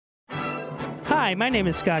Hi, my name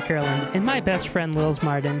is Scott Curlin, and my best friend Lils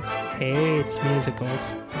Martin hates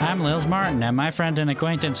musicals. I'm Lils Martin, and my friend and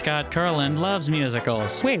acquaintance Scott Curlin loves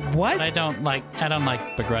musicals. Wait, what? But I don't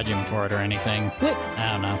begrudge him for it or anything. Wait,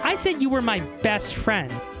 I don't know. I said you were my best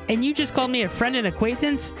friend, and you just called me a friend and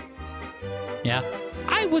acquaintance? Yeah.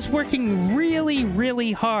 I was working really,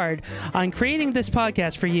 really hard on creating this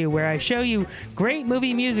podcast for you where I show you great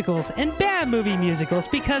movie musicals and bad movie musicals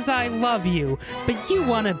because I love you, but you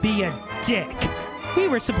want to be a dick. We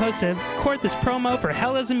were supposed to record this promo for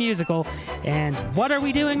Hell is a Musical, and what are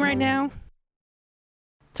we doing right now?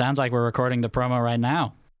 Sounds like we're recording the promo right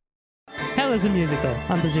now. Hell is a Musical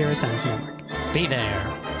on the Zero Science Network. Be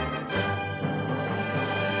there.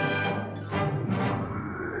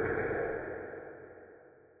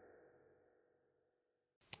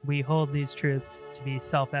 We hold these truths to be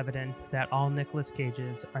self-evident that all Nicolas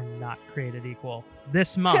Cages are not created equal.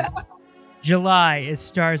 This month, July, is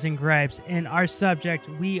Stars and Gripes, and our subject,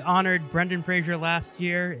 we honored Brendan Fraser last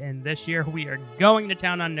year, and this year we are going to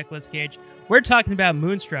town on Nicolas Cage. We're talking about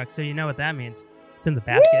Moonstruck, so you know what that means. It's in the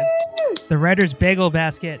basket. Woo! The writer's bagel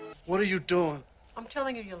basket. What are you doing? I'm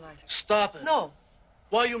telling you life. Stop it. No.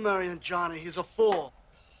 Why are you marrying Johnny? He's a fool.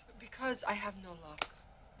 Because I have no luck.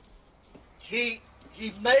 He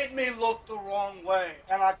made me look the wrong way,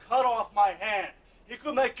 and I cut off my hand. He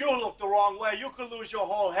could make you look the wrong way. You could lose your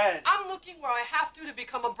whole head. I'm looking where I have to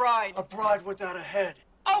become a bride. A bride without a head.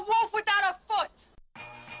 A wolf without a foot.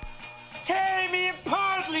 Tear me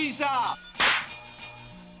apart, Lisa!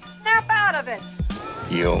 Snap out of it.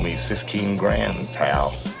 You owe me 15 grand,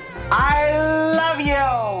 pal. I love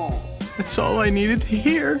you! That's all I needed to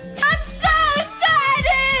hear. I'm so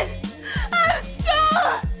excited! I'm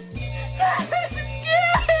so scared!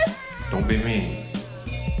 Don't be mean.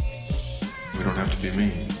 We don't have to be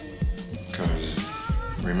mean. Because,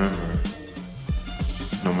 remember,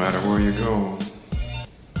 no matter where you go,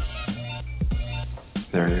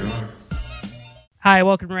 there you are. Hi,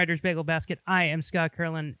 welcome to Writer's Bagel Basket. I am Scott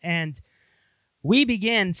Curlin, and we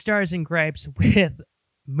begin Stars and Gripes with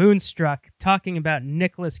Moonstruck, talking about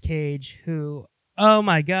Nicolas Cage, who, oh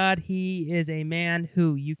my God, he is a man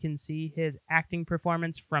who you can see his acting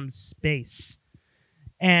performance from space.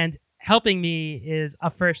 And helping me is a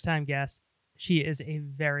first-time guest. She is a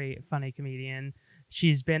very funny comedian.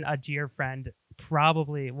 She's been a dear friend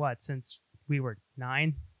probably, since we were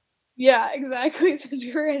 9? Yeah, exactly. Since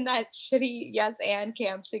we were in that shitty Yes and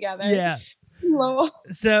camp together. Yeah. Lol.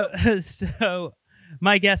 So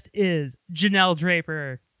my guest is Janelle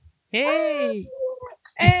Draper. Hey!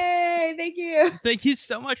 Hey, thank you. Thank you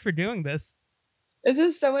so much for doing this. This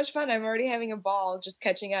is so much fun. I'm already having a ball just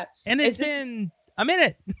catching up. And it's been a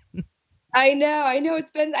minute. I know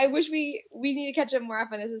it's been, I wish we need to catch up more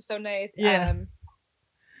often. This is so nice. Yeah.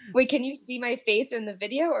 Wait, can you see my face in the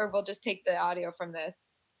video, or we'll just take the audio from this?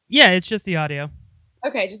 Yeah, it's just the audio.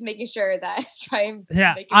 Okay, just making sure that I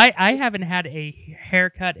haven't had a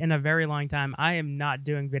haircut in a very long time. I am not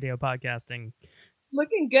doing video podcasting.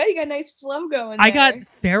 Looking good. You got a nice flow going there. I got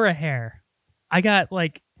Farrah hair. I got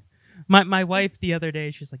like my wife the other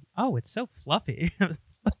day, she's like, "Oh, it's so fluffy." I was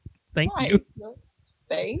like, "Thank you."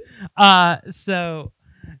 Thanks. So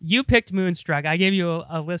you picked Moonstruck. I gave you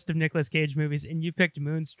a list of Nicolas Cage movies, and you picked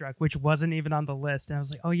Moonstruck, which wasn't even on the list. And I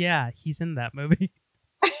was like, "Oh yeah, he's in that movie."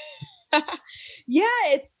 Yeah,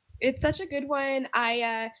 it's such a good one.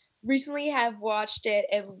 I recently have watched it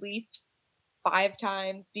at least 5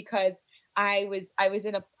 times because I was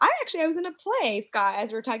in a play, Scott,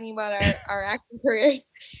 as we're talking about our acting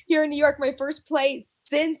careers here in New York. My first play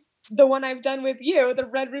since the one I've done with you, the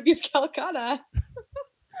Red Ruby of Calcutta.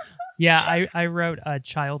 Yeah, I wrote a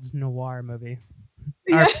child's noir movie,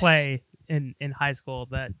 our play in high school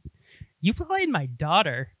that you played my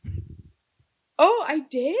daughter. Oh, I did?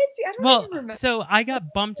 See, I don't even remember. So I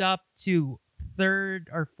got bumped up to 3rd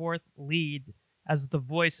or 4th lead as the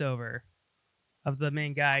voiceover of the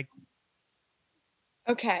main guy.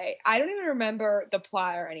 Okay, I don't even remember the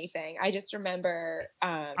plot or anything. I just remember.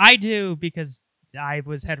 I do because I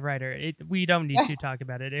was head writer. We don't need to talk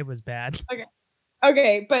about it. It was bad.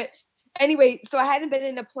 Okay, but anyway, so I hadn't been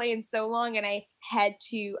in a play in so long, and I had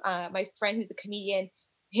to. My friend, who's a comedian,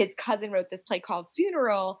 his cousin wrote this play called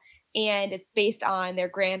Funeral, and it's based on their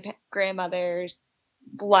grandmother's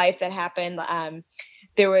life that happened.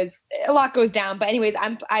 There was a lot goes down, but anyways,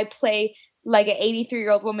 I play like an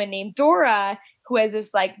 83-year-old woman named Dora who has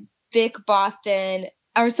this like thick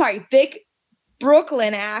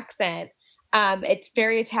Brooklyn accent. It's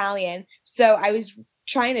very Italian. So I was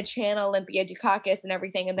trying to channel Olympia Dukakis and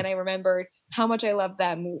everything, and then I remembered how much I loved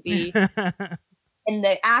that movie. And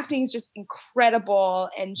the acting is just incredible.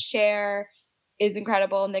 And Cher is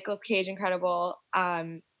incredible. Nicolas Cage, incredible.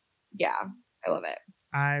 Yeah, I love it.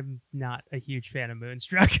 I'm not a huge fan of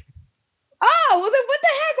Moonstruck. Oh, well then what the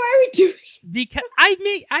heck? Why are we doing? Because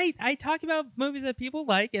I talk about movies that people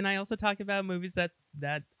like, and I also talk about movies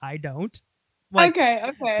that I don't. Like, okay.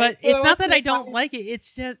 But it's not that I don't like it.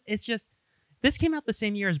 It's just this came out the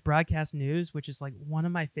same year as Broadcast News, which is like one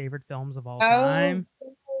of my favorite films of all time.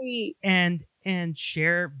 Great. And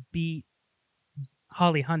Cher beat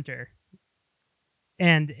Holly Hunter.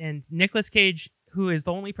 And Nicolas Cage, who is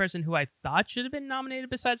the only person who I thought should have been nominated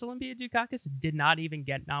besides Olympia Dukakis, did not even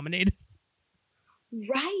get nominated.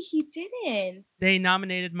 Right, he didn't. They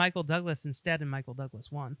nominated Michael Douglas instead, and Michael Douglas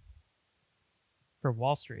won for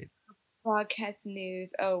Wall Street. Broadcast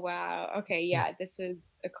News. Oh wow. Okay, yeah, this was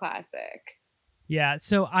a classic. Yeah,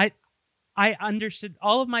 so I understood.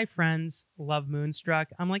 All of my friends love Moonstruck.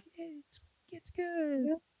 I'm like, it's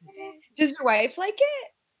good. Does your wife like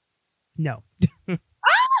it? No.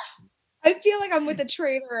 I feel like I'm with a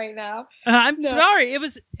traitor right now. I'm sorry. It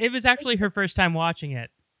was actually her first time watching it.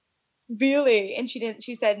 Really? And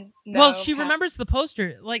she said no. Well, she remembers the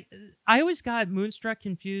poster. Like, I always got Moonstruck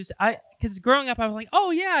confused. Because growing up, I was like,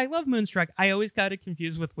 oh yeah, I love Moonstruck. I always got it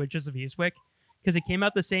confused with Witches of Eastwick because it came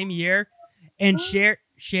out the same year. And Cher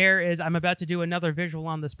is, I'm about to do another visual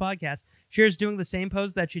on this podcast. Cher's doing the same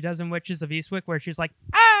pose that she does in Witches of Eastwick, where she's like,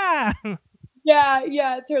 ah!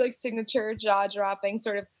 Yeah, it's her like signature jaw dropping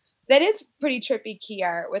sort of. That is pretty trippy key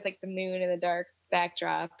art with like the moon and the dark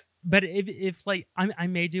backdrop. But if like I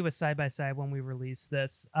may do a side by side when we release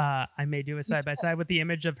this. I may do a side by side with the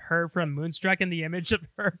image of her from Moonstruck and the image of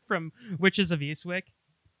her from Witches of Eastwick.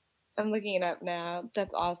 I'm looking it up now.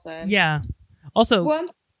 That's awesome. Yeah. Also,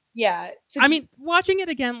 yeah. So I mean, watching it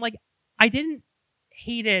again, like I didn't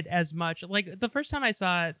hate it as much. Like the first time I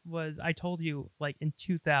saw it was, I told you, like in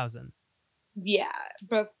 2000. Yeah,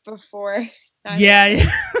 but before. Yeah.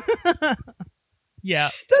 Yeah.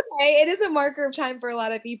 It's okay. It is a marker of time for a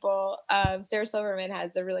lot of people. Sarah Silverman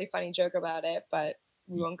has a really funny joke about it, but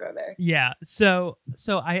we won't go there. Yeah. So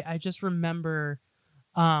I just remember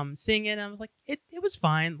seeing it and I was like, it was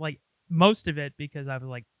fine. Like most of it, because I was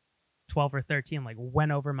like 12 or 13, like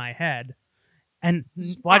went over my head. And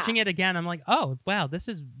watching it again, I'm like, oh wow, this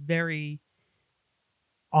is very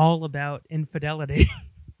all about infidelity.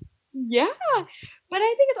 Yeah. But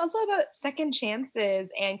I think it's also about second chances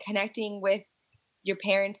and connecting with your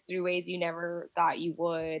parents through ways you never thought you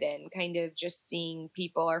would, and kind of just seeing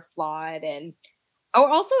people are flawed. And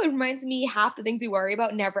also it reminds me half the things we worry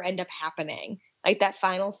about never end up happening. Like that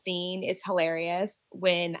final scene is hilarious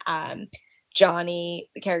when Johnny,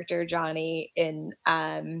 the character Johnny in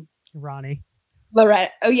Ronnie.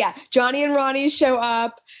 Loretta. Oh yeah, Johnny and Ronnie show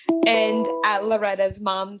up and at Loretta's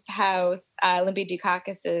mom's house, Olympia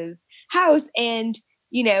Dukakis's house, and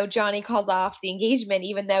Johnny calls off the engagement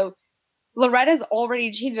even though Loretta's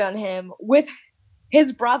already cheated on him with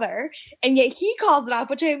his brother, and yet he calls it off,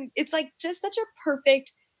 which it's like just such a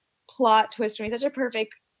perfect plot twist for me, such a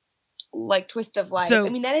perfect like twist of life. So, I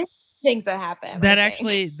mean, that is things that happen. That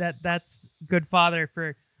actually that's good fodder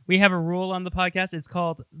for. We have a rule on the podcast. It's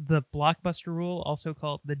called the Blockbuster Rule, also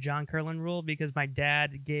called the John Curlin Rule, because my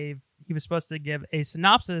dad he was supposed to give a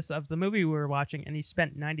synopsis of the movie we were watching, and he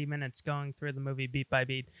spent 90 minutes going through the movie beat by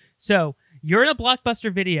beat. So you're in a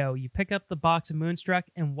Blockbuster video, you pick up the box of Moonstruck,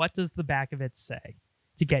 and what does the back of it say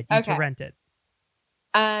to get you to rent it?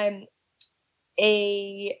 A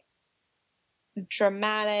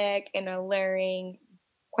dramatic and alluring,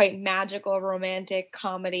 quite magical romantic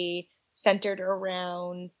comedy centered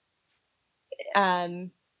around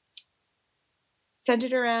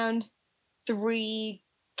three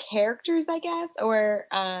characters, I guess, or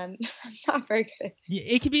I'm not very good.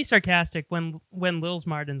 It can be sarcastic. When Lils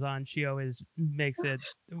Martin's on, she always makes it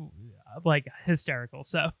like hysterical.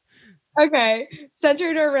 So okay,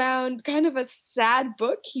 centered around kind of a sad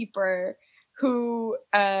bookkeeper who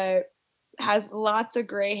has lots of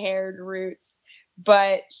gray-haired roots,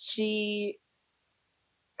 but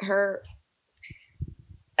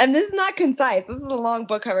and this is not concise. This is a long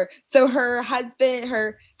book cover. So her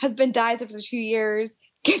husband dies after 2 years,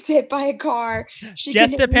 gets hit by a car.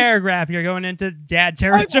 Just a paragraph. You're going into dad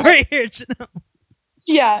territory here.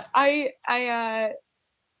 Yeah, I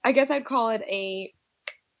guess I'd call it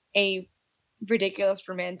a ridiculous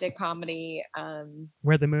romantic comedy.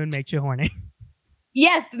 Where the moon makes you horny.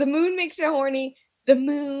 Yes, the moon makes you horny. The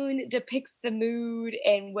moon depicts the mood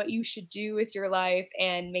and what you should do with your life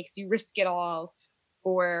and makes you risk it all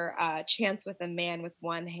for a chance with a man with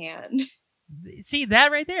one hand. See,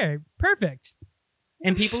 that right there. Perfect.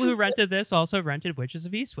 And people who rented this also rented Witches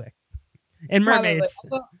of Eastwick. And Probably. mermaids.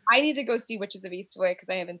 Well, I need to go see Witches of Eastwick because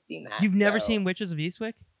I haven't seen that. You've never so. seen Witches of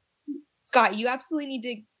Eastwick? Scott, you absolutely need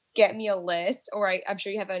to get me a list, or I'm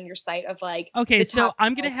sure you have it on your site of like. Okay, so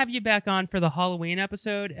I'm gonna have you back on for the Halloween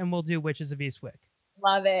episode, and we'll do Witches of Eastwick.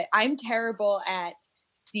 Love it. I'm terrible at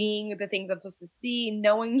seeing the things I'm supposed to see,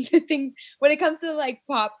 knowing the things when it comes to like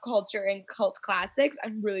pop culture and cult classics.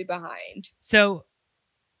 I'm really behind. So,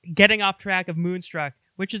 getting off track of Moonstruck,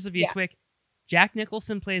 Witches of Eastwick, Jack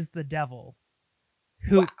Nicholson plays the devil,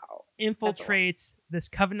 who infiltrates this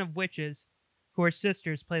coven of witches, who are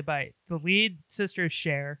sisters, played by the lead sister is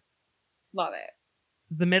Cher. Love it.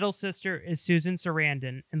 The middle sister is Susan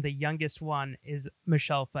Sarandon, and the youngest one is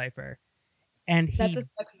Michelle Pfeiffer. And That's a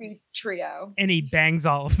sexy trio. And he bangs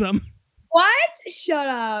all of them. What? Shut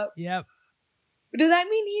up. Yep. Does that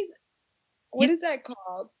mean what is that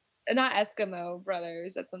called? Not Eskimo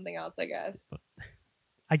Brothers. That's something else, I guess.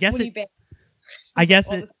 I guess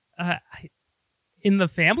it. In the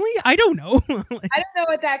family? I don't know. I don't know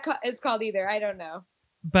what that is called either. I don't know.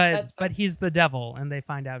 But he's the devil, and they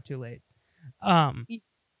find out too late.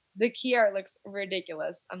 The key art looks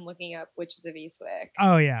ridiculous. I'm looking up Witches of Eastwick.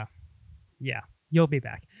 Oh yeah, you'll be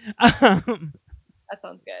back. That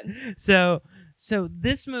sounds good. So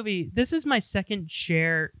this movie, this is my second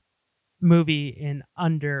Cher movie in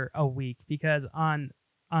under a week, because on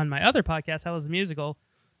my other podcast, How Was the Musical,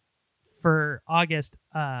 for August,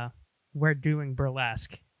 we're doing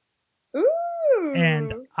Burlesque. Ooh.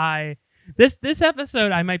 And this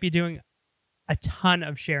episode I might be doing a ton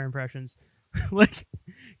of Cher impressions. Like,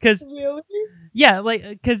 because really? Yeah, like,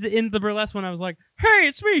 because in the Burlesque one I was like, hey,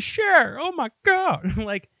 it's me, Cher, oh my god.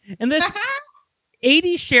 Like, and this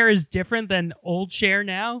 80s Cher is different than old Cher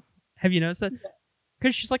now. Have you noticed that?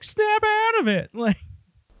 Because she's like, snap out of it. Like,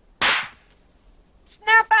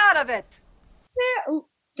 snap out of it.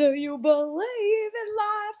 Do you believe in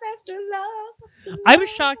life after love? I was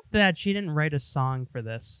shocked that she didn't write a song for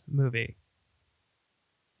this movie.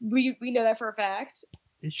 We know that for a fact.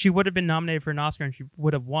 She would have been nominated for an Oscar, and she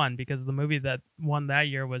would have won, because the movie that won that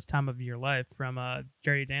year was Time of Your Life from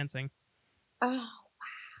Dirty Dancing. Oh, wow.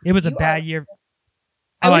 It was a bad year.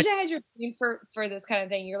 I wish I had your brain for this kind of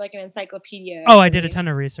thing. You're like an encyclopedia. Oh, I did a ton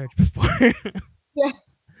of research before. Yeah.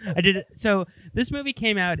 I did it. So this movie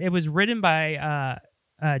came out. It was written by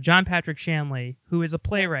John Patrick Shanley, who is a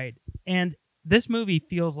playwright, and this movie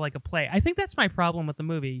feels like a play. I think that's my problem with the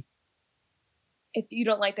movie. If you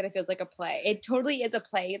don't like that it feels like a play, it totally is a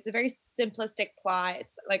play. It's a very simplistic plot.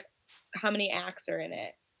 It's like, how many acts are in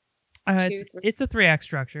it? It's a 3-act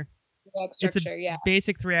structure. It's a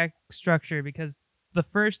basic 3-act structure, because the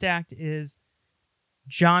first act is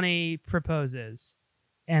Johnny proposes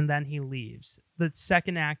and then he leaves. The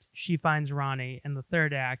second act, she finds Ronnie, and the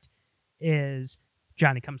third act is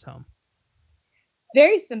Johnny comes home.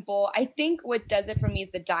 Very simple. I think what does it for me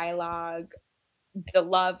is the dialogue, the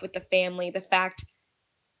love with the family, the fact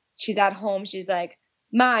she's at home, she's like,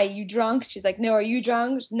 Ma, you drunk? She's like, no, are you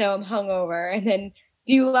drunk? No, I'm hungover. And then,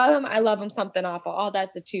 do you love him? I love him, something awful. Oh,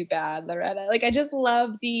 that's a too bad, Loretta. Like, I just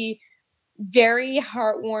love the very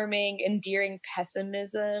heartwarming, endearing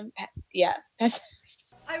pessimism. Yes.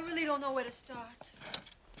 I really don't know where to start.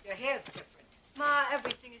 Your hair's different. Ma,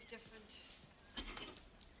 everything is different.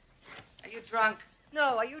 Are you drunk?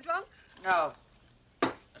 No, are you drunk? No,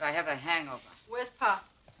 but I have a hangover. Where's Pa?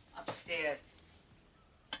 Upstairs.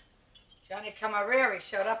 Johnny Camareri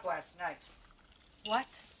showed up last night. What?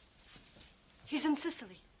 He's in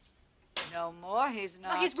Sicily. No more, he's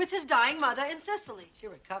not. No, he's with his dying mother in Sicily. She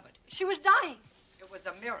recovered. She was dying. It was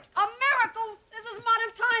a miracle. A miracle? This is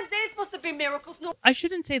modern times. They ain't supposed to be miracles. No. I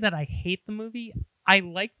shouldn't say that I hate the movie. I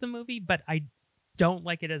like the movie, but I don't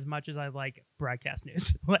like it as much as I like broadcast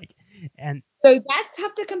news. So that's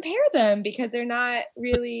tough to compare them, because they're not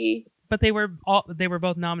really. But they were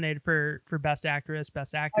both nominated for Best Actress,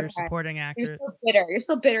 Best Actor, Supporting Actor. You're still bitter. You're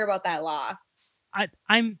still bitter about that loss.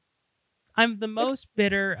 I'm the most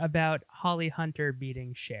bitter about Holly Hunter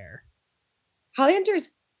beating Cher. Holly Hunter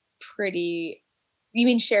is pretty. You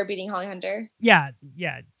mean Cher beating Holly Hunter? Yeah,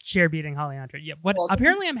 Cher beating Holly Hunter. Yeah. What? Well,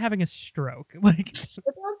 apparently, I'm having a stroke. Like.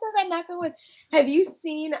 Have you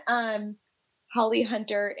seen Holly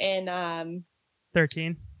Hunter in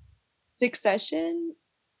 13? Succession?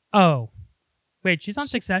 Oh, wait, she's on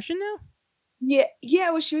Succession now?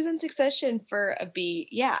 Yeah. Well, she was in Succession for a beat.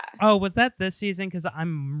 Yeah. Oh, was that this season? Because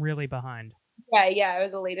I'm really behind. Yeah, it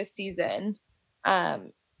was the latest season.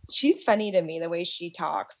 She's funny to me, the way she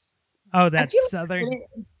talks. Oh, that's Southern.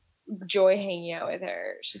 Joy hanging out with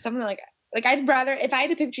her. She's someone like I'd rather, if I had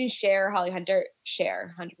to pick between Cher or Holly Hunter,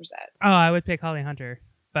 Cher, 100%. Oh, I would pick Holly Hunter,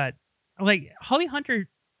 but like Holly Hunter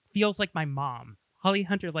feels like my mom. Holly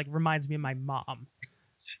Hunter like reminds me of my mom.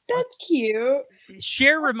 That's cute.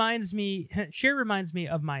 Cher reminds me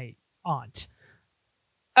of my aunt.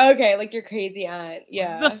 Okay, like your crazy aunt.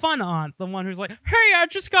 Yeah. The fun aunt, the one who's like, "Hey, I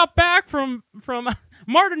just got back from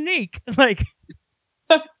Martinique." Like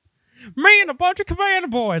me and a bunch of Cabana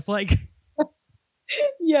boys. Like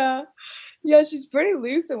Yeah. Yeah, she's pretty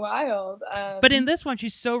loose and wild. But in this one,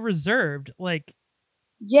 she's so reserved. Like,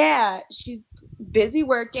 yeah, she's busy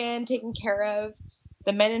working, taking care of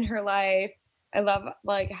the men in her life. I love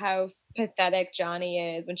like how pathetic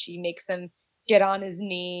Johnny is when she makes him get on his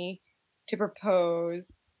knee to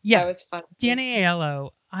propose. yeah, That was fun. Danny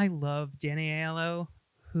Aiello. I love Danny Aiello,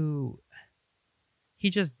 who he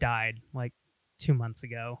just died like 2 months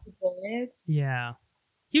ago. Yeah,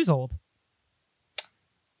 he was old.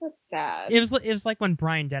 That's sad. It was like when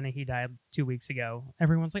Brian Dennehy died 2 weeks ago.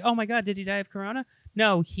 Everyone's like, "Oh my god, did he die of corona?"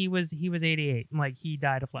 No, he was 88. Like he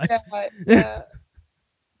died of life. Yeah.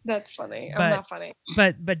 That's funny. I'm not funny.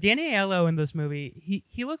 But Danny Aiello in this movie,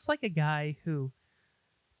 he looks like a guy who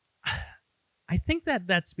I think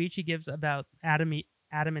that speech he gives about Adam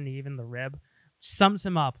and Eve in the rib sums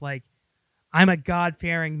him up. Like, I'm a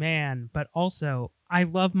God-fearing man, but also I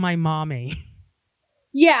love my mommy.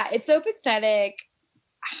 Yeah, it's so pathetic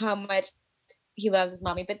how much he loves his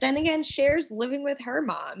mommy. But then again, Cher's living with her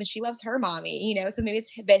mom and she loves her mommy, you know, so maybe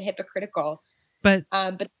it's a bit hypocritical. But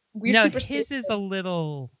we're no, super his is a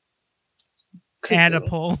little cuckoo.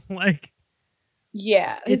 Oedipal. Like,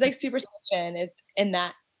 yeah, his like superstition is in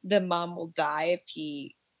that the mom will die if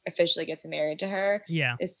he officially gets married to her.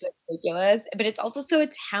 Yeah, it's so ridiculous. But it's also so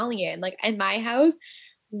Italian. Like in my house,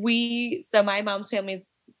 my mom's family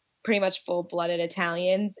is pretty much full-blooded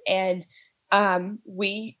Italians, and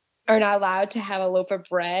we are not allowed to have a loaf of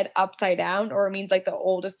bread upside down, or it means like the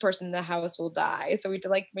oldest person in the house will die. So we have to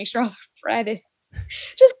like make sure all the bread is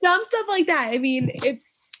just dumb stuff like that. I mean,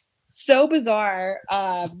 it's so bizarre.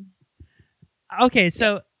 Okay,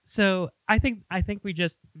 so I think we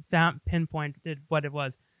just pinpointed what it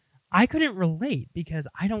was. I couldn't relate because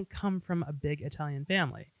I don't come from a big Italian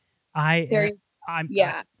family.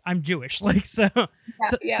 I'm Jewish, like so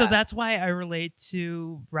that's why I relate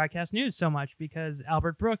to broadcast news so much, because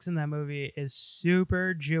Albert Brooks in that movie is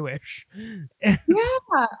super Jewish. Yeah.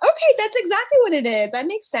 Okay, that's exactly what it is. That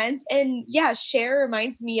makes sense. And yeah, Cher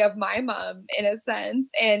reminds me of my mom in a sense.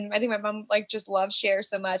 And I think my mom like just loves Cher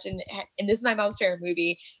so much. And this is my mom's favorite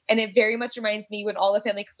movie. And it very much reminds me when all the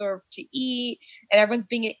family comes over to eat and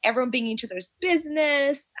everyone being each other's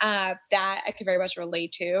business. That I could very much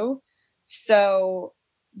relate to. So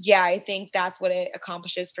yeah, I think that's what it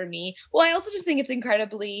accomplishes for me. Well, I also just think it's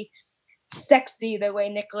incredibly sexy the way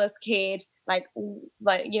Nicolas Cage like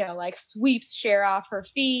sweeps Cher off her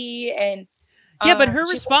feet, and yeah, but her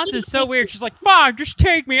response is so weird. She's like, "Fine, just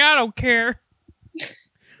take me. I don't care."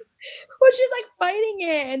 Well, she's like fighting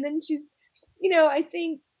it, and then she's, I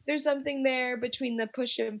think there's something there between the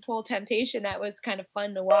push and pull temptation that was kind of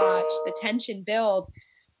fun to watch. The tension build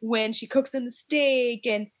when she cooks him the steak,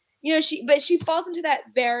 and she falls into that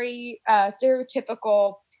very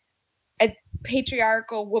stereotypical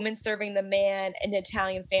patriarchal woman serving the man in an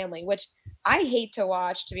Italian family, which I hate to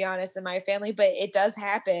watch, to be honest, in my family, but it does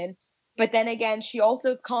happen. But then again, she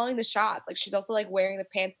also is calling the shots. Like she's also like wearing the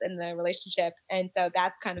pants in the relationship. And so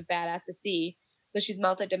that's kind of badass to see. So she's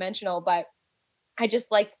multidimensional, but I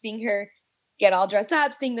just liked seeing her get all dressed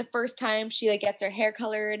up, seeing the first time she like gets her hair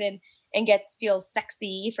colored and feels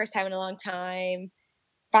sexy, first time in a long time.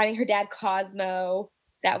 Finding her dad Cosmo,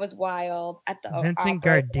 that was wild at the Vincent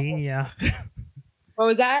Gardenia. What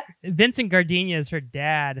was that? Vincent Gardenia is her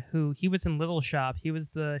dad, who he was in Little Shop. He was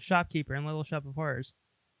the shopkeeper in Little Shop of Horrors.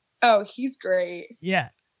 Oh, he's great. Yeah.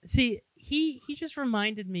 See, he just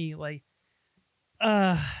reminded me like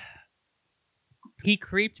he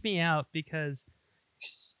creeped me out because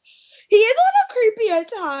he is a little creepy at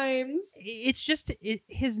times. It's just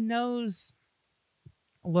his nose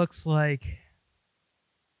looks like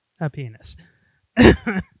a penis.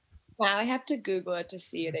 Now I have to Google it to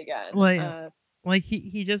see it again. Like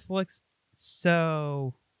he just looks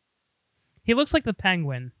so. He looks like the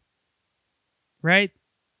Penguin, right?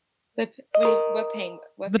 What penguin?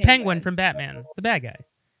 The Penguin from Batman, the bad guy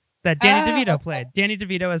that Danny DeVito played. Danny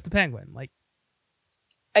DeVito as the Penguin. Like,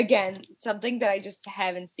 again, something that I just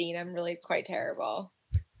haven't seen. I'm really quite terrible.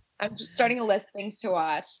 I'm just starting to list things to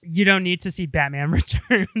watch. You don't need to see Batman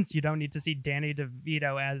Returns. You don't need to see Danny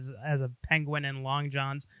DeVito as a penguin in long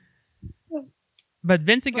johns. But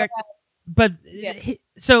Vincent,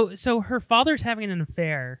 so her father's having an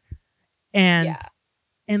affair, and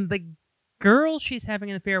the girl she's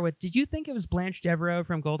having an affair with. Did you think it was Blanche Devereaux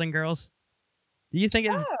from Golden Girls? Do you think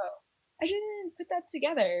it? I didn't put that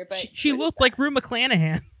together, but she looked like Rue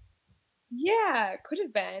McClanahan. Yeah, could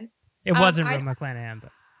have been. It wasn't Rue McClanahan,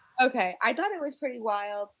 but okay. I thought it was pretty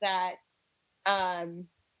wild that,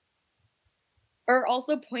 or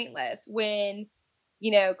also pointless when,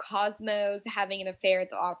 you know, Cosmo's having an affair at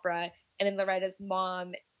the opera, and then Loretta's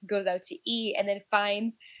mom goes out to eat and then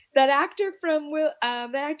finds that actor from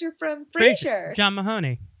Frasier, John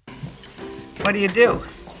Mahoney. What do you do?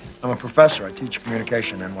 I'm a professor. I teach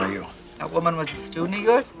communication at NYU. That woman was a student of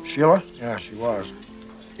yours? Sheila? Yeah, she was.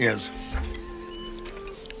 Is.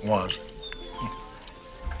 Was.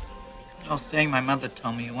 No saying my mother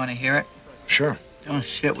told me. You want to hear it? Sure. Don't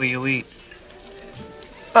shit where you eat.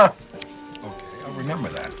 Huh. Okay, I'll remember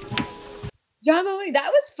that. John Mahoney,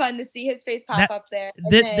 that was fun to see his face pop up there.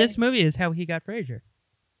 This movie is how he got Frasier.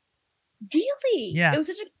 Really? Yeah. It was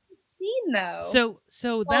such a good scene, though.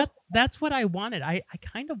 So that's what I wanted. I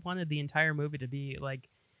kind of wanted the entire movie to be like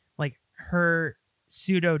her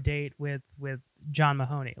pseudo date with John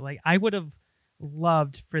Mahoney. Like, I would have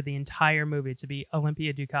loved for the entire movie to be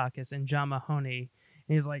Olympia Dukakis and John Mahoney.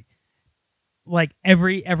 And he's like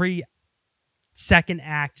every second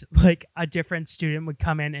act, like a different student would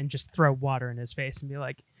come in and just throw water in his face and be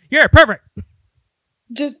like, "You're perfect."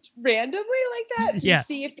 Just randomly like that to Yeah.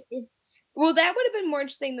 see if. Well, that would have been more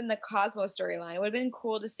interesting than the Cosmo storyline. It would have been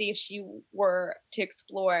cool to see if she were to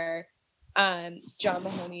explore John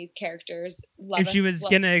Mahoney's character's love. If she was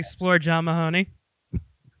gonna explore John Mahoney.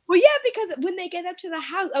 Well, yeah, because when they get up to the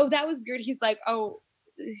house, that was weird. He's like,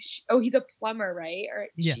 he's a plumber, right? Or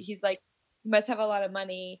Yeah. he's like, he must have a lot of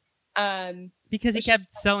money. Because he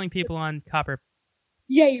kept selling people on copper.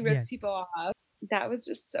 Yeah, he rips people off. That was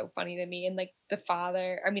just so funny to me. And like the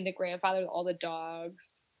grandfather with all the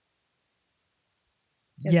dogs.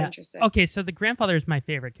 It's interesting. Okay, so the grandfather is my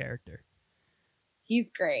favorite character.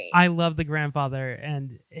 He's great. I love the grandfather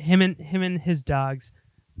and him and his dogs.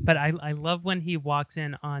 But I love when he walks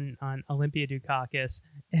in on Olympia Dukakis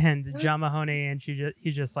and John Mahoney, and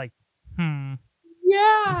he's just like,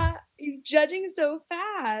 Yeah, he's judging so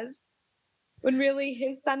fast. When really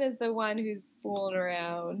his son is the one who's fooling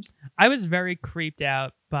around. I was very creeped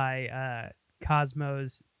out by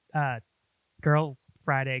Cosmo's girl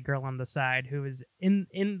on the side, who is in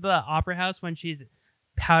the opera house when she's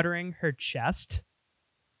powdering her chest.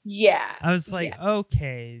 Yeah. I was like,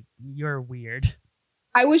 okay, you're weird.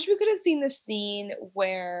 I wish we could have seen the scene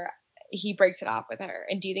where he breaks it off with her.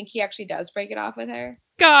 And do you think he actually does break it off with her?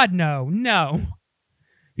 God, no.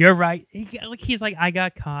 You're right. He's like, I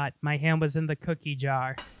got caught. My hand was in the cookie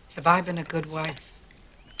jar. Have I been a good wife?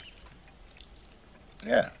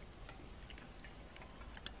 Yeah.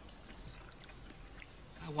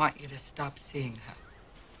 I want you to stop seeing her.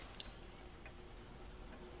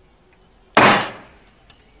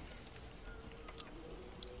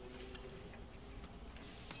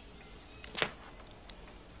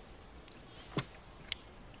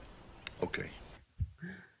 Okay.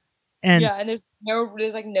 And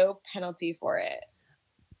there's like no penalty for it.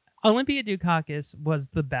 Olympia Dukakis was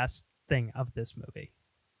the best thing of this movie.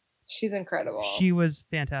 She's incredible. She was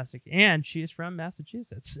fantastic, and she's from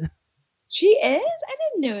Massachusetts. She is? I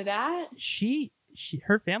didn't know that.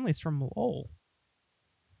 Her family's from Lowell.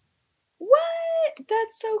 What?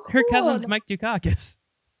 That's so cool. Her cousin's Mike Dukakis.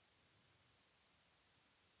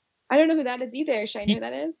 I don't know who that is either. Should I know who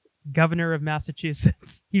that is? Governor of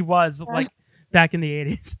Massachusetts. He was back in the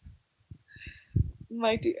 80s.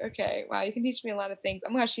 Okay. Wow, you can teach me a lot of things.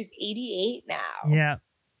 Oh my gosh, she's 88 now. Yeah.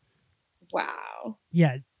 Wow.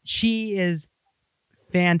 Yeah, she is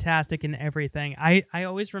fantastic in everything. I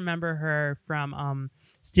always remember her from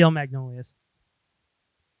Steel Magnolias.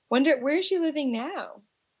 Wonder where is she living now?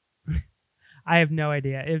 I have no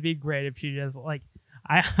idea. It'd be great if she just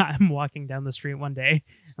I'm walking down the street one day.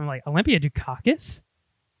 I'm like, Olympia Dukakis?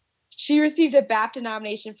 She received a BAFTA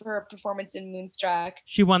nomination for her performance in Moonstruck.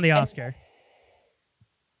 She won the Oscar.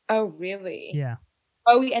 Oh, really? Yeah.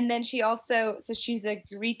 Oh, and then she also, so she's a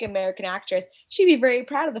Greek American actress. She'd be very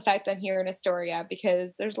proud of the fact I'm here in Astoria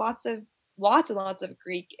because there's lots and lots of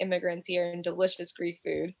Greek immigrants here and delicious Greek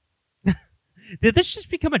food. Did this just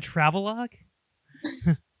become a travelogue?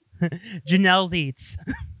 Janelle's Eats.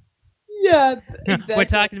 Yeah, exactly. We're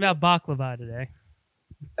talking about baklava today.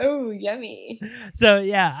 Oh, yummy. So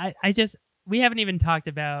yeah, we haven't even talked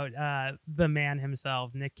about the man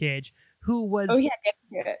himself, Nick Cage, who was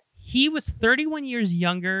he was 31 years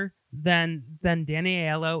younger than Danny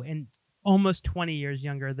Aiello and almost 20 years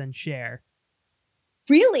younger than Cher.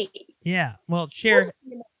 Really? Yeah. Well, Cher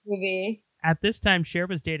movie. At this time, Cher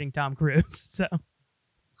was dating Tom Cruise. So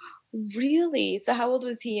really? So how old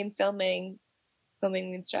was he in filming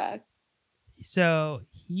Moonstruck? So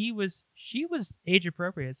she was age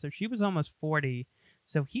appropriate. So she was almost 40.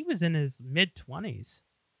 So he was in his mid-20s.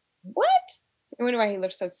 What? I wonder why he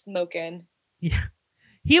looks so smoking. Yeah.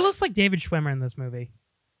 He looks like David Schwimmer in this movie.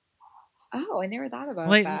 Oh, I never thought about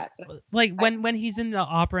Like, that. like when he's in the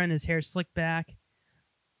opera and his hair's slicked back.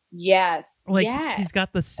 Yes. Like yes. he's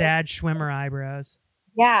got the sad Schwimmer eyebrows.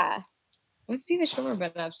 Yeah. What's David Schwimmer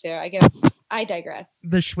been up to? I guess I digress.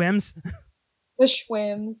 The Schwims. The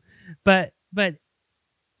Schwims. But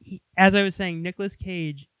as I was saying, Nicolas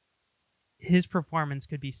Cage, his performance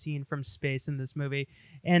could be seen from space in this movie.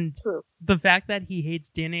 And True. The fact that he hates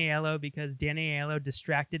Danny Aiello because Danny Aiello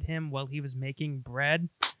distracted him while he was making bread.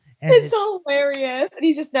 And It's hilarious. And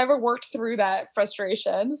he's just never worked through that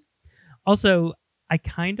frustration. Also, I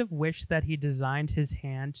kind of wish that he designed his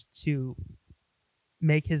hand to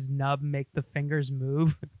make his nub make the fingers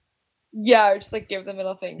move. Yeah, or just like give the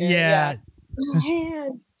middle finger. Yeah.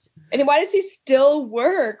 Man. And why does he still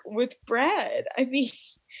work with bread? I mean,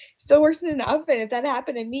 still works in an oven. If that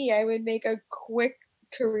happened to me, I would make a quick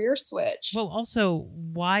career switch. Well, also,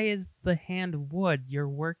 why is the hand wood? You're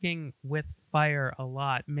working with fire a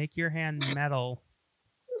lot. Make your hand metal.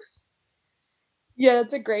 Yeah,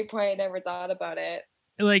 that's a great point. I never thought about it.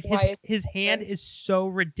 Like his hand is so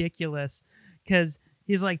ridiculous because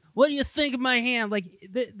he's like, "What do you think of my hand?" Like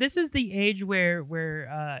this is the age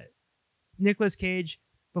where Nicolas Cage,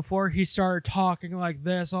 before he started talking like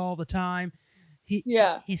this all the time,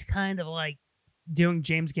 he's kind of like doing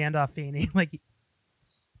James Gandolfini. Like,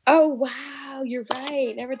 oh wow, you're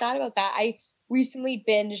right. Never thought about that. I recently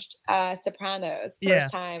binged Sopranos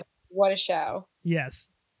first time. What a show! Yes.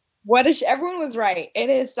 Everyone was right.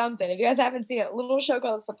 It is something. If you guys haven't seen it, a little show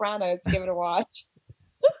called Sopranos, give it a watch.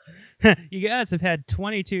 You guys have had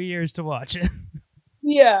 22 years to watch it.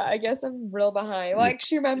 Yeah, I guess I'm real behind. Well, I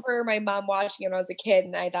actually remember my mom watching it when I was a kid,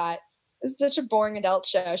 and I thought, this is such a boring adult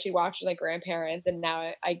show. She watched with my grandparents, and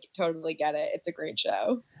now I totally get it. It's a great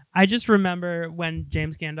show. I just remember when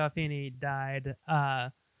James Gandolfini died,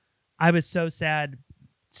 I was so sad.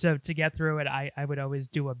 So to get through it, I would always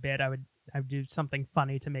do a bit. I would do something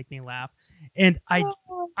funny to make me laugh. And I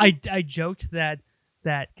joked that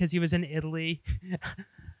because he was in Italy,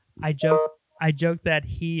 I joked that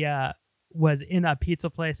he was in a pizza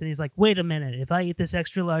place and he's like, "Wait a minute, if I eat this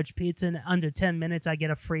extra large pizza in under 10 minutes, I get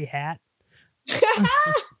a free hat." You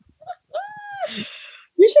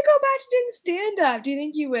should go back to doing stand-up. Do you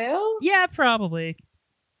think you will? Yeah, probably.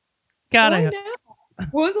 God, Why not?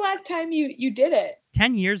 When was the last time you did it?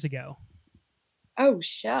 10 years ago. Oh,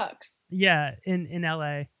 shucks. Yeah, in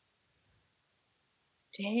LA.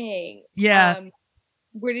 Dang. Yeah.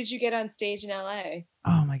 Where did you get on stage in LA?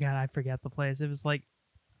 Oh my God, I forget the place. It was like,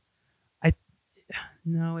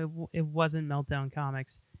 it wasn't Meltdown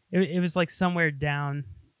Comics. It was like somewhere down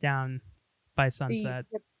by Sunset.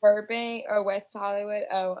 The Burbank or West Hollywood?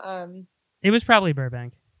 Oh, it was probably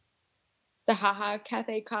Burbank. The Haha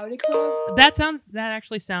Cafe Comedy Club? That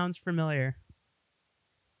actually sounds familiar.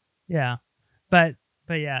 Yeah. But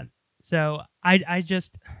yeah. So I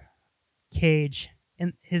just Cage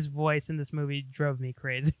and his voice in this movie drove me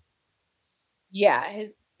crazy. Yeah,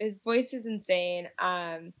 his voice is insane.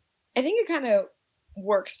 I think it kind of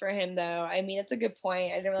works for him though. I mean, that's a good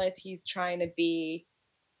point. I didn't realize he's trying to be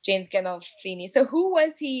James Gandolfini. So who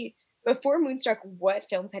was he before Moonstruck? What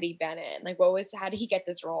films had he been in? Like, how did he get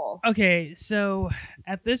this role? Okay, so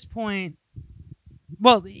at this point,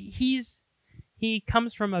 well, he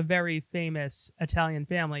comes from a very famous Italian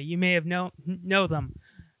family. You may have know them,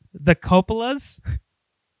 the Coppolas.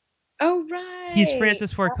 Oh right, he's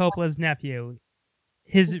Francis Ford Coppola's nephew.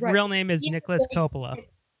 His real name is Nicholas Coppola.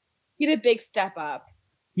 He did a big step up.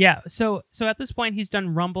 Yeah, so at this point he's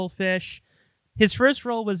done Rumblefish. His first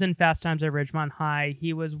role was in Fast Times at Ridgemont High.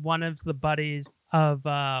 He was one of the buddies of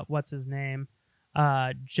what's his name,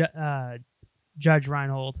 Judge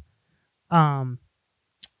Reinhold.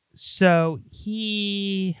 So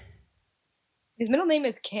his middle name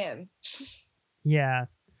is Kim. Yeah,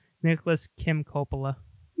 Nicholas Kim Coppola.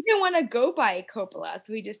 He didn't want to go by Coppola,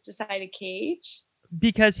 so he just decided Cage.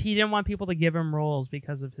 Because he didn't want people to give him roles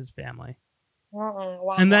because of his family.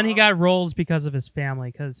 Wow. And then he got roles because of his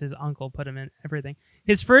family, because his uncle put him in everything.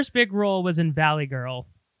 His first big role was in Valley Girl.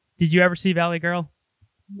 Did you ever see Valley Girl?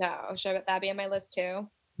 No. Should that be on my list too?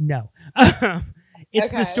 No. It's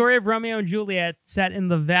the story of Romeo and Juliet set in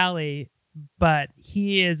the Valley, but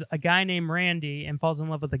he is a guy named Randy and falls in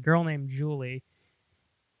love with a girl named Julie.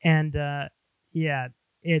 And yeah,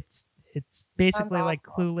 it's basically like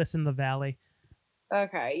Clueless in the Valley.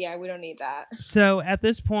 Okay, yeah, we don't need that. So at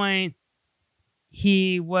this point,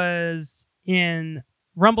 he was in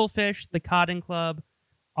Rumblefish, The Cotton Club,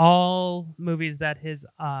 all movies that his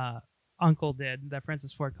uncle did, that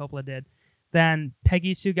Francis Ford Coppola did. Then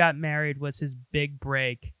Peggy Sue Got Married was his big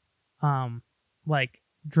break, like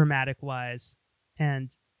dramatic wise, and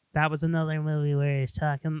that was another movie where he's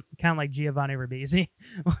talking kind of like Giovanni Ribisi.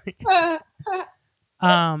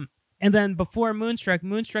 And then before Moonstruck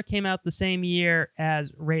came out the same year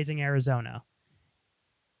as Raising Arizona,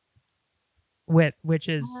 which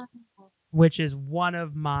is one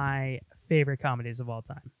of my favorite comedies of all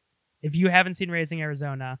time. If you haven't seen Raising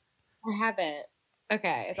Arizona, I haven't.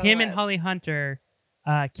 Okay. It's on him the and list. Holly Hunter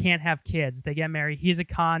can't have kids. They get married. He's a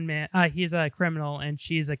con man. He's a criminal, and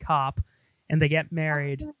she's a cop, and they get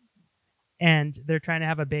married, and they're trying to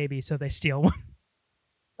have a baby, so they steal one.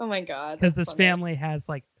 Oh my god. Because that's this funny. family has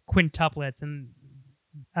like quintuplets, and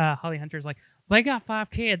Holly Hunter's like, they got 5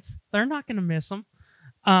 kids. They're not going to miss them.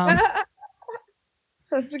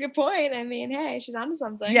 That's a good point. I mean, hey, she's onto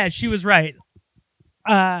something. Yeah, she was right.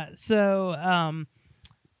 So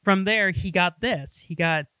from there, he got this. He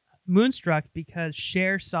got Moonstruck because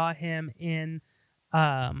Cher saw him in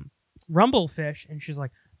Rumblefish, and she's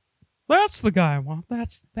like, "That's the guy I want.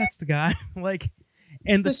 That's the guy." Like,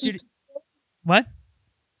 and the studio. What?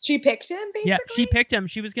 She picked him, basically? Yeah, she picked him.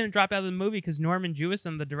 She was going to drop out of the movie because Norman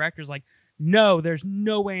Jewison, the director's like, no, there's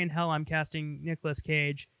no way in hell I'm casting Nicolas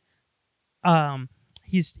Cage.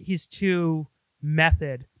 He's too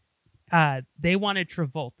method. They wanted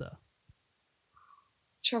Travolta.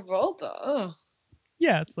 Travolta? Ugh.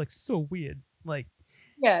 Yeah, it's like so weird. Like,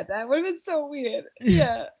 Yeah, that would have been so weird.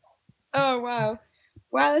 Yeah. Oh, wow.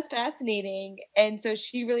 Wow, that's fascinating. And so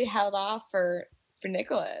she really held off for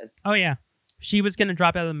Nicholas. oh yeah, she was going to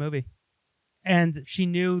drop out of the movie, and she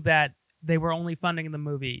knew that they were only funding the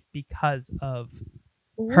movie because of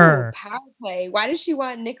her. Power play. Why does she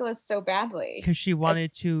want Nicholas so badly? Because she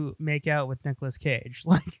wanted to make out with Nicolas Cage.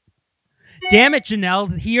 Like, damn it,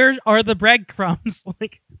 Janelle! Here are the breadcrumbs.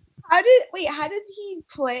 Like, How did he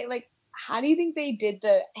play? Like, how do you think they did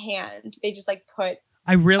the hand? They just like put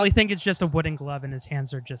I really think it's just a wooden glove, and his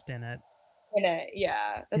hands are just in it. in it.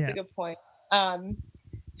 Yeah, that's Yeah. a good point.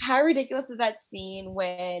 How ridiculous is that scene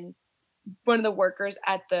when one of the workers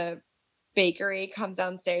at the bakery comes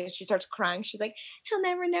downstairs? She starts crying. She's like, "He'll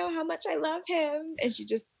never know how much I love him," and she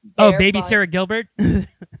just Oh, baby Sarah Gilbert.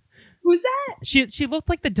 Who's that? She looked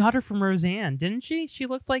like the daughter from Roseanne, didn't she? She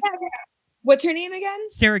looked like What's her name again?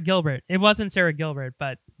 Sarah Gilbert. It wasn't Sarah Gilbert,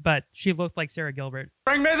 but she looked like Sarah Gilbert.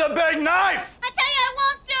 Bring me the big knife! I tell you, I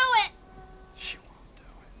won't do it.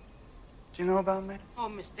 Do you know about me? Oh,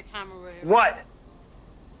 Mr. Camarero. What?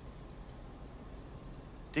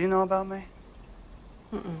 Do you know about me?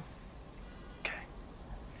 Mm-mm. Okay.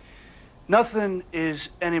 Nothing is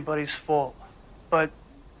anybody's fault, but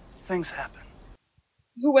things happen.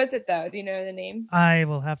 Who was it though? Do you know the name? I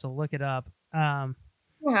will have to look it up. You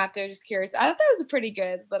don't have to. Just curious. I thought that was a pretty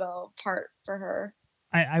good little part for her.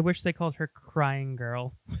 I wish they called her Crying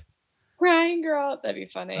Girl. Crying girl. That'd be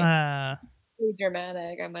funny. Uh, Pretty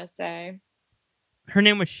dramatic, I must say. her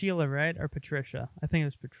name was Sheila, right? Or Patricia? I think it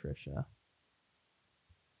was Patricia.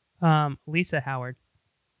 Lisa Howard.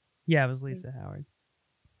 Yeah, it was Lisa Howard.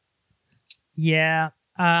 Yeah.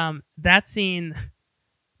 That scene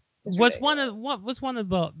was one of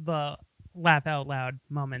the laugh out loud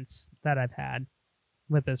moments that I've had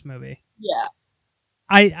with this movie. Yeah.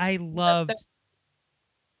 I loved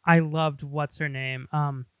what's her name?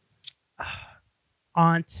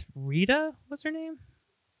 Aunt Rita was her name?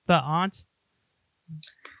 The aunt?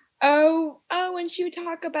 Oh, when she would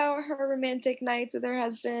talk about her romantic nights with her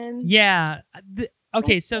husband. Yeah.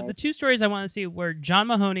 Okay, so the two stories I want to see were John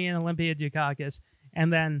Mahoney and Olympia Dukakis,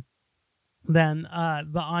 and then the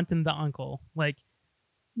aunt and the uncle. Like,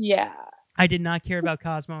 yeah, I did not care about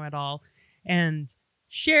Cosmo at all. And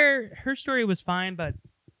Cher, her story was fine, but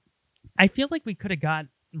I feel like we could have got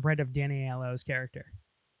rid of Danny Aiello's character,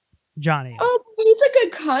 Johnny. Oh, he's a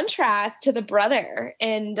good contrast to the brother.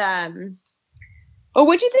 And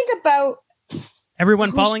what'd you think about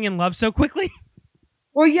Everyone falling in love so quickly?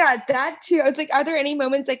 Well, yeah, that too. I was like, are there any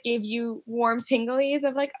moments that gave you warm tinglies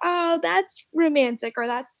of like, oh, that's romantic or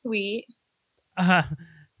that's sweet?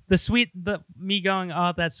 Me going,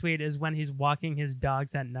 oh, that's sweet, is when he's walking his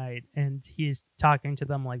dogs at night and he's talking to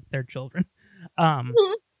them like they're children. But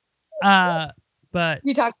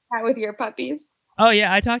you talk that with your puppies? Oh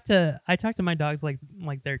yeah, I talk to my dogs like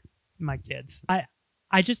they're my kids. I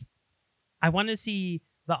want to see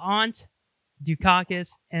the aunt, Dukakis,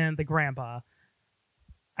 and the grandpa.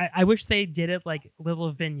 I wish they did it like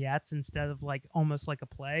little vignettes instead of like almost like a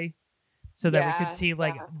play, so that we could see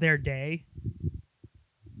like their day.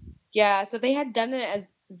 Yeah, so they had done it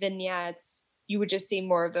as vignettes, you would just see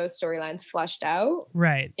more of those storylines flushed out.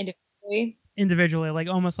 Right. Individually, like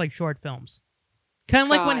almost like short films. Kind of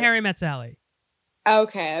like When Harry Met Sally.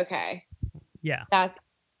 Okay. Yeah. That's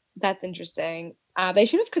interesting. They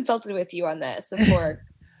should have consulted with you on this before.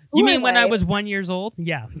 You mean when I was 1 year old?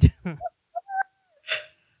 Yeah.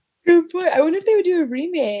 Good point. I wonder if they would do a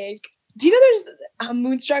remake. Do you know there's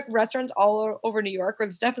Moonstruck restaurants all over New York? Or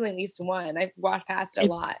there's definitely at least one. I've walked past it a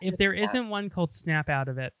lot. If there isn't one called Snap Out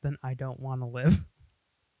of It, then I don't want to live.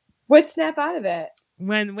 What's Snap Out of It?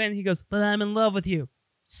 When he goes, but I'm in love with you.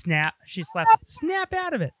 Snap. She slaps. Snap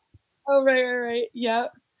out of it. Oh, right.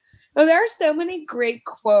 Yep. Oh, there are so many great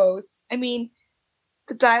quotes. I mean,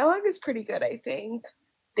 the dialogue is pretty good, I think.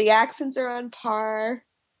 The accents are on par.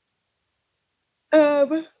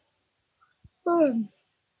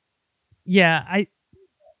 Yeah,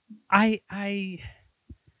 I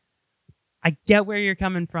get where you're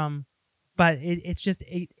coming from, but it's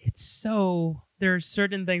so, there's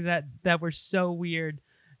certain things that were so weird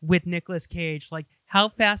with Nicolas Cage, like how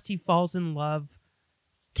fast he falls in love,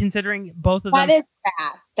 considering both of them. That is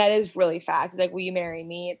fast. That is really fast. It's like, will you marry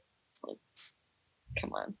me? It's like,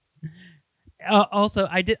 come on. Also,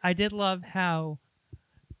 I did love how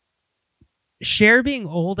Cher being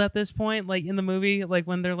old at this point, like in the movie, like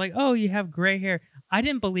when they're like, oh, you have gray hair. I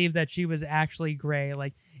didn't believe that she was actually gray.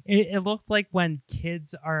 Like it looked like when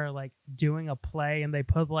kids are like doing a play and they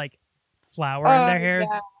put like flour in their hair.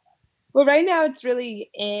 Yeah. Well, right now it's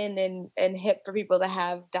really in and hip for people to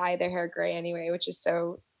have dye their hair gray anyway, which is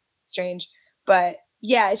so strange. But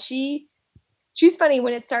yeah, she's funny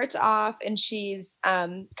when it starts off and she's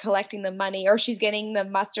collecting the money, or she's getting the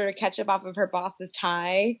mustard or ketchup off of her boss's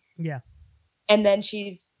tie. Yeah. And then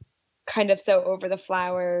she's kind of so over the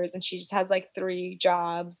flowers and she just has like 3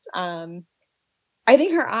 jobs. I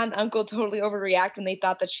think her aunt and uncle totally overreact when they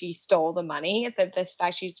thought that she stole the money. It's like this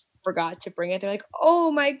fact she's forgot to bring it. They're like,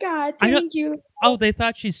 oh my God, thank you. Oh, they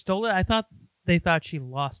thought she stole it? I thought they thought she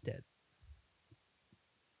lost it.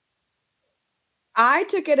 I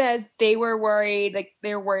took it as they were worried. Like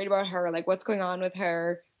they were worried about her. Like what's going on with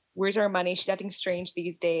her? Where's her money? She's acting strange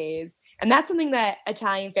these days. And that's something that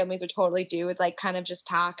Italian families would totally do, is like kind of just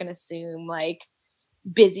talk and assume, like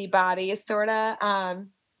busybody is sort of.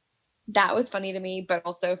 That was funny to me, but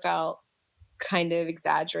also felt kind of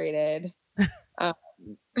exaggerated.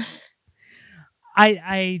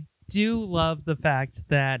 I do love the fact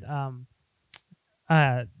that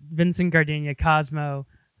Vincent Gardenia, Cosmo,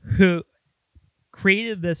 who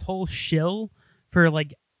created this whole shill for,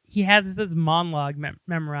 like, he has this monologue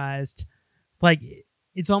memorized. Like,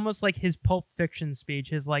 it's almost like his Pulp Fiction speech,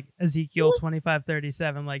 his, like, Ezekiel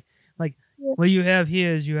 25:37. Like, what you have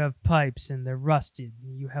here is you have pipes and they're rusted.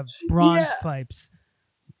 You have bronze pipes.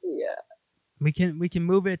 Yeah. We can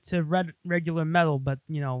move it to regular metal, but,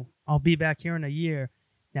 you know, I'll be back here in a year.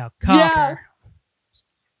 Now, copper. Yeah.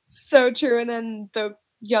 So true. And then the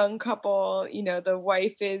young couple, you know, the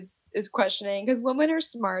wife is questioning because women are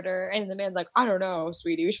smarter, and the man's like, I don't know,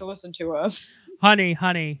 sweetie, we should listen to him.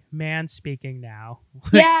 Honey, man speaking now.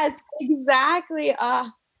 Yes, exactly.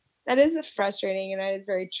 That is frustrating, and that is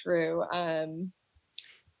very true. But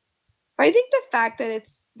I think the fact that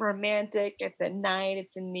it's romantic, it's at night,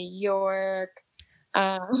 it's in New York.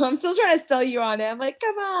 I'm still trying to sell you on it. I'm like,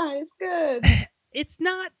 come on, it's good. It's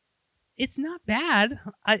not bad.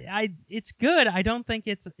 It's good. I don't think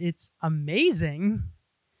it's amazing.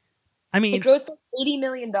 I mean, it grossed like $80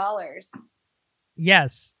 million.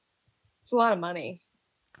 Yes, it's a lot of money.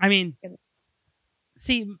 I mean,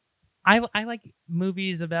 see, I like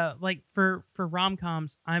movies about, like, for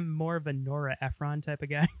rom-coms. I'm more of a Nora Ephron type of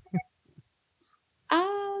guy.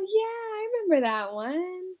 Oh yeah, I remember that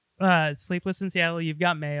one. Sleepless in Seattle, You've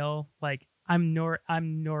Got Mail. Like, I'm Nora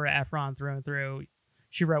Ephron through and through.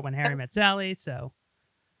 She wrote When Harry Met Sally, so.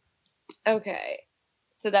 Okay,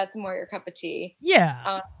 so that's more your cup of tea.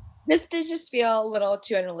 Yeah. This did just feel a little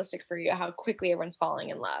too unrealistic for you, how quickly everyone's falling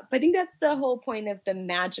in love. But I think that's the whole point of the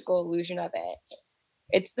magical illusion of it.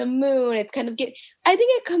 It's the moon. It's kind of I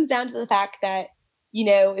think it comes down to the fact that, you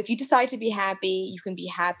know, if you decide to be happy, you can be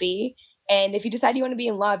happy. And if you decide you want to be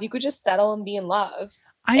in love, you could just settle and be in love.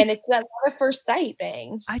 And it's that love at first sight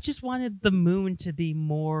thing. I just wanted the moon to be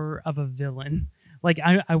more of a villain. Like,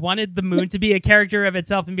 I wanted the moon to be a character of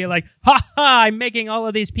itself and be like, ha ha, I'm making all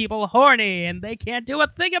of these people horny and they can't do a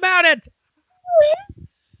thing about it.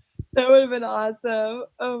 That would have been awesome.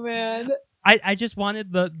 Oh, man. I just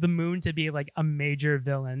wanted the moon to be like a major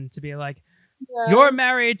villain, to be like, you're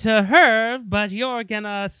married to her, but you're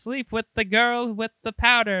gonna sleep with the girl with the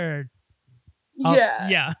powder.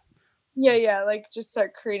 Yeah. Like, just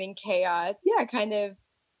start creating chaos. Yeah, kind of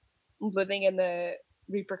living in the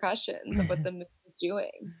repercussions of what the movie is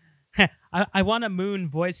doing. I want a moon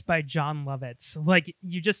voiced by John Lovitz. Like,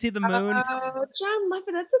 you just see the moon. Oh, John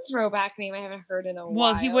Lovitz. That's a throwback name I haven't heard in a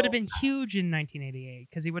while. Well, he would have been huge in 1988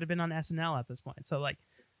 because he would have been on SNL at this point. So, like,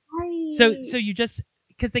 right. so you just,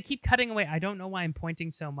 because they keep cutting away. I don't know why I'm pointing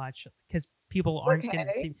so much because people aren't going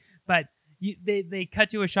to see. But they cut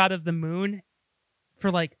to a shot of the moon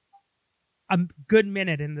for like a good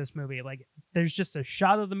minute in this movie. Like, there's just a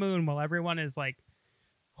shot of the moon while everyone is like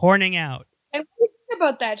horning out. And what do you think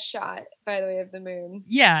about that shot, by the way, of the moon?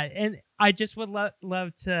 Yeah, and I just would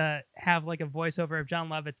love to have like a voiceover of John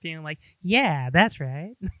Lovitz being like, "Yeah, that's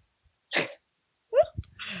right."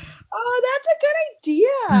 Oh, that's a good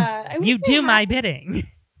idea. You do my bidding.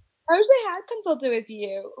 I wish they had Consulted with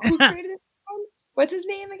You. Who created this one? What's his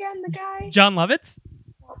name again? The guy? John Lovitz?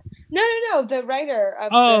 No. The writer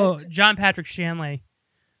of John Patrick Shanley.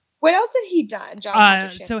 What else had he done? John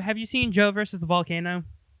Patrick Shanley. So have you seen Joe versus the Volcano?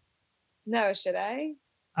 No, should I?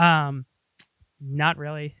 Not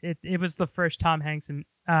really. It was the first Tom Hanks and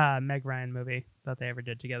Meg Ryan movie that they ever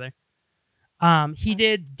did together. He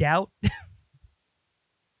did Doubt.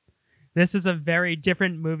 This is a very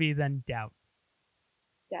different movie than Doubt.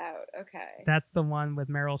 Doubt, okay. That's the one with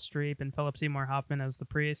Meryl Streep and Philip Seymour Hoffman as the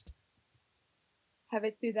priest.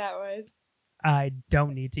 Haven't seen that one. I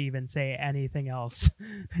don't need to even say anything else.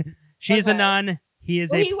 She's a nun. He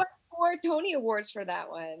is He won 4 Tony Awards for that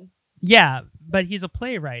one. Yeah, but he's a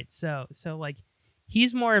playwright, so like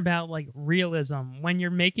he's more about like realism. When you're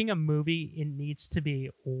making a movie, it needs to be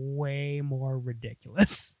way more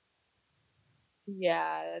ridiculous.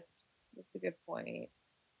 Yeah, that's a good point.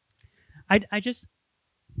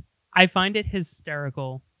 I find it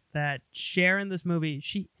hysterical that Cher in this movie,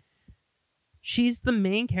 she's the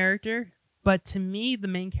main character, but to me the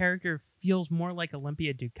main character feels more like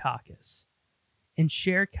Olympia Dukakis, and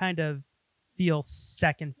Cher kind of feels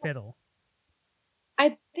second fiddle.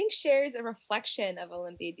 I think Cher's a reflection of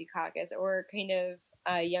Olympia Dukakis, or kind of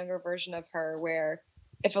a younger version of her, where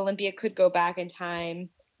if Olympia could go back in time.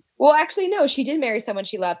 Well, actually, no, she did marry someone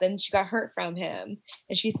she loved, and she got hurt from him.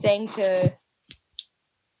 And she's saying to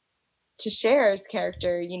Cher's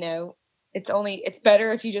character, you know, it's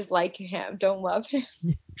better if you just like him, don't love him.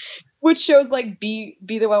 Which shows like be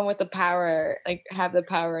the one with the power, like have the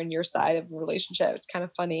power in your side of the relationship. It's kind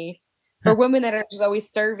of funny. For women that are just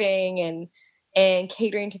always serving and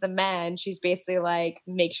catering to the men, she's basically like,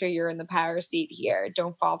 make sure you're in the power seat here.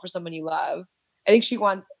 Don't fall for someone you love. I think she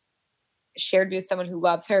wants Cher to be with someone who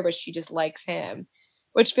loves her, but she just likes him,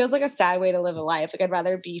 which feels like a sad way to live a life. Like, I'd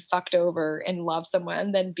rather be fucked over and love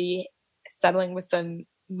someone than be settling with some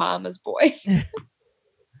mama's boy.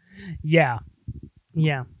 Yeah.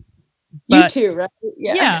 You too, right?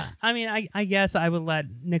 Yeah. I mean, I guess I would let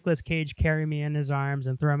Nicolas Cage carry me in his arms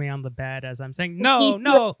and throw me on the bed as I'm saying, no.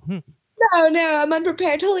 No, I'm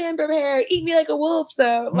unprepared, totally unprepared. Eat me like a wolf,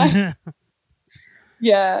 though. Like,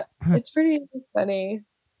 yeah, it's pretty funny.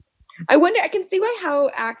 I wonder, I can see how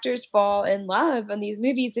actors fall in love in these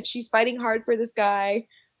movies. If she's fighting hard for this guy,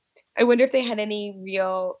 I wonder if they had any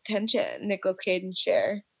real tension, Nicolas Cage and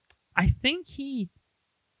Cher. I think he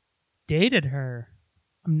dated her.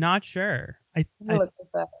 I'm not sure. Look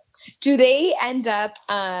this up. Do they end up,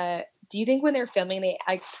 do you think when they're filming, they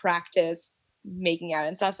like practice making out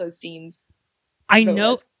and stuff, so it seems I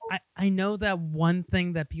know that one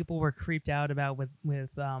thing that people were creeped out about with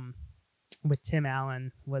Tim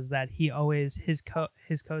Allen was that he always his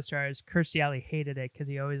co-stars Kirstie Alley hated it because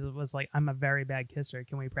he always was like, I'm a very bad kisser,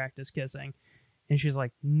 can we practice kissing? And she's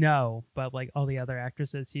like, no, but like all the other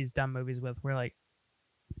actresses he's done movies with were like,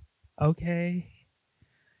 okay.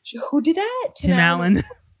 Who did that? Tim Allen.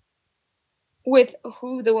 With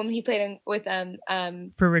who? The woman he played with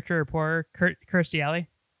For Richer or Poorer, Kirstie Alley.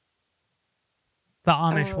 The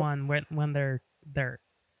Amish one when they're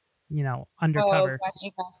you know, undercover.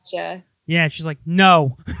 Oh, gotcha. Yeah, she's like,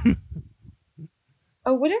 no.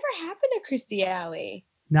 Oh, whatever happened to Kirstie Alley?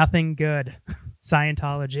 Nothing good.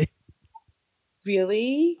 Scientology.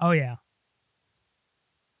 Really? Oh yeah.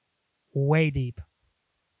 Way deep.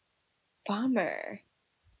 Bummer.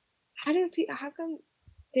 How come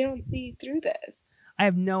they don't see through this? I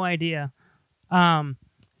have no idea.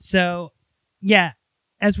 So yeah,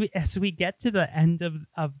 as we get to the end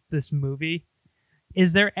of this movie,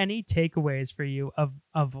 is there any takeaways for you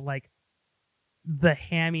of like the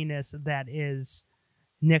hamminess that is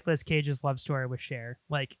Nicolas Cage's love story with Cher?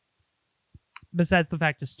 Like, besides the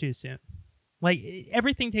fact it's too soon. Like,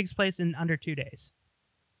 everything takes place in under 2 days.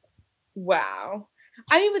 Wow.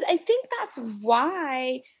 I mean, but I think that's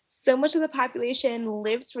why so much of the population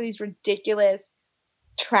lives for these ridiculous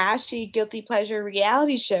trashy guilty pleasure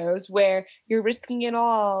reality shows where you're risking it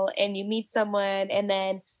all and you meet someone and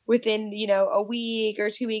then within, a week or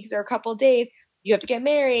 2 weeks or a couple days, you have to get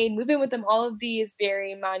married, move in with them, all of these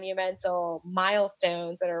very monumental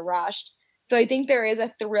milestones that are rushed. So I think there is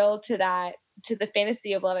a thrill to that, to the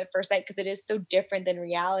fantasy of love at first sight, because it is so different than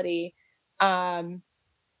reality.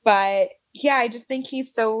 But yeah, I just think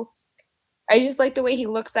I just like the way he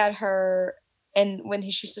looks at her, and when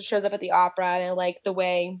she shows up at the opera, and I like the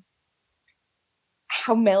way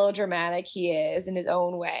how melodramatic he is in his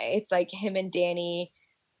own way. It's like him and Danny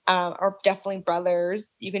are definitely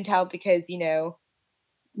brothers. You can tell because,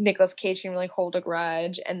 Nicolas Cage can really hold a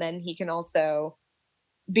grudge, and then he can also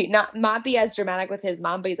be not be as dramatic with his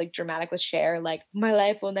mom, but he's like dramatic with Cher, like my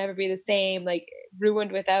life will never be the same, like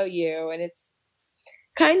ruined without you. And it's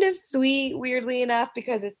kind of sweet, weirdly enough,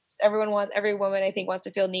 because every woman I think wants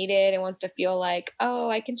to feel needed and wants to feel like, oh,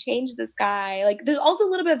 I can change this guy. Like there's also a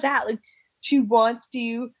little bit of that. Like she wants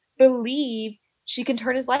to believe she can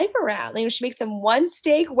turn his life around. She makes him one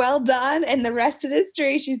steak well done, and the rest is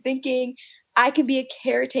history. She's thinking, I can be a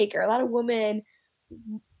caretaker. A lot of women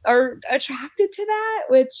are attracted to that,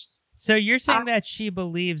 which. So you're saying that she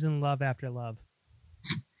believes in love after love?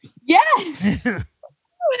 Yes.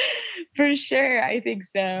 For sure. I think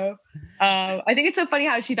so. I think it's so funny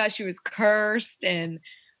how she thought she was cursed, and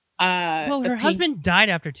well, her husband died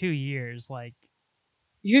after 2 years. Like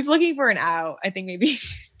he was looking for an out. I think maybe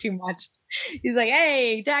she's too much. He's like,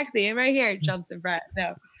 hey, taxi, I'm right here. Jumps in front.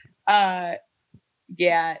 No.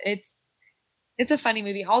 Yeah, it's a funny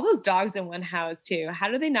movie. All those dogs in one house too. How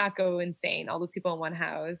do they not go insane? All those people in one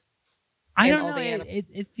house. I don't know.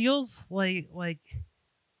 It feels like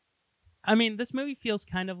I mean, this movie feels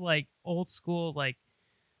kind of like old school, like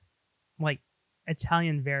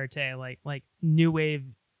Italian verite, like new wave,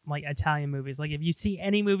 like Italian movies. Like if you see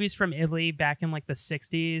any movies from Italy back in like the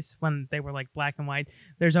 60s when they were like black and white,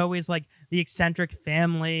 there's always like the eccentric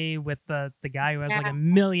family with the guy who has like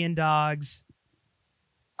 1 million dogs.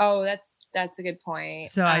 Oh, that's a good point.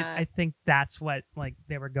 So I think that's what like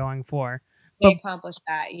they were going for. They accomplished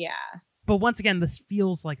that, yeah. But once again, this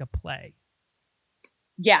feels like a play.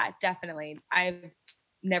 Yeah, definitely. I've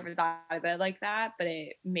never thought of it like that, but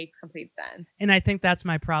it makes complete sense. And I think that's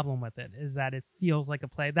my problem with it, is that it feels like a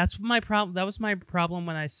play. That's my problem. That was my problem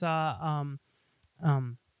when I saw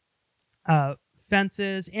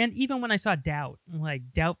Fences, and even when I saw Doubt.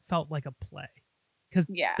 Like Doubt felt like a play because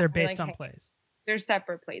they're based on plays. They're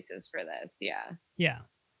separate places for this, yeah. Yeah.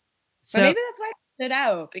 So but maybe that's why it stood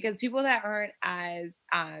out, because people that aren't as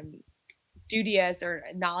studious or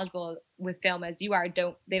knowledgeable with film as you are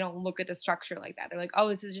don't look at the structure like that. They're like, oh,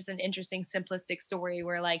 this is just an interesting simplistic story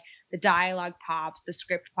where like the dialogue pops, the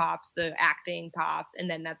script pops, the acting pops, and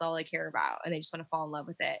then that's all they care about, and they just want to fall in love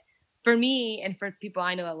with it. For me, and for people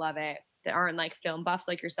I know that love it, that aren't like film buffs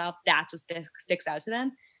like yourself, that's what sticks out to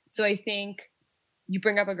them. So I think you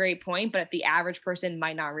bring up a great point, but the average person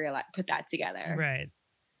might not put that together. Right.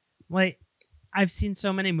 Like I've seen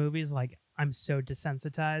so many movies, like I'm so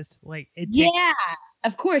desensitized. Like it takes... Yeah,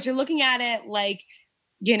 of course. You're looking at it like,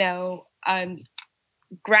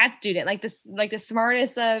 grad student, like the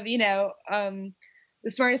smartest of, the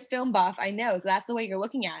smartest film buff I know. So that's the way you're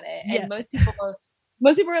looking at it. Yeah. And most people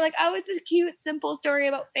are like, oh, it's a cute, simple story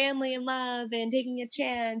about family and love and taking a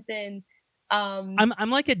chance. And I'm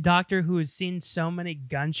like a doctor who has seen so many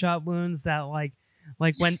gunshot wounds that like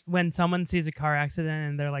when someone sees a car accident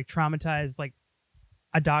and they're like traumatized, like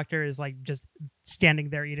a doctor is like just standing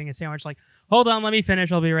there eating a sandwich, like, hold on, let me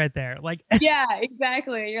finish, I'll be right there. Like yeah,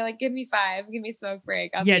 exactly. You're like, give me 5, give me a smoke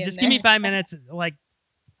break. Yeah, just give me 5 minutes. Like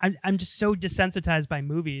I'm just so desensitized by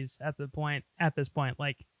movies at this point.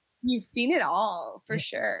 Like you've seen it all for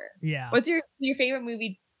sure. Yeah. What's your favorite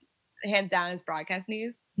movie? Hands down is Broadcast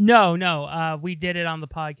News? No. We did it on the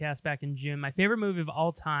podcast back in June. My favorite movie of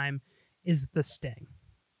all time is The Sting.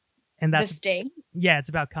 And that's The Sting? Yeah, it's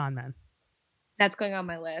about con men. That's going on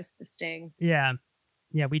my list, The Sting. Yeah,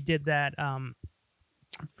 we did that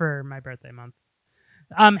for my birthday month.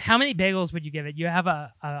 How many bagels would you give it? You have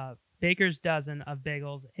a baker's dozen of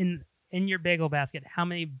bagels in your bagel basket. How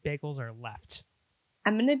many bagels are left?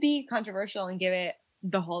 I'm gonna be controversial and give it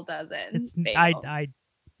the whole dozen.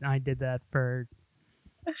 I did that for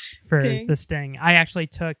The Sting. I actually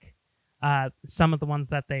took some of the ones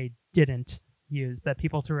that they didn't use that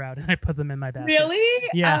people threw out, and I put them in my basket. Really?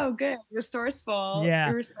 Yeah. Oh, good. Resourceful. Yeah.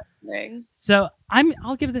 You're recycling. So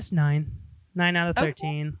I'll give this 9 out of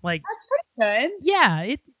 13. Okay. Like that's pretty good.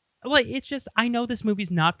 Yeah. It's just, I know this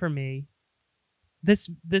movie's not for me. This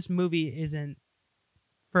movie isn't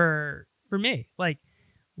for me. Like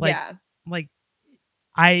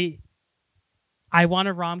I want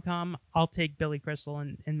a rom-com. I'll take Billy Crystal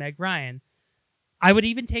and Meg Ryan. I would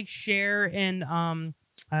even take Cher and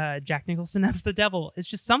Jack Nicholson as the devil. It's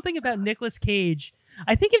just something about Nicolas Cage.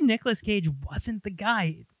 I think if Nicolas Cage wasn't the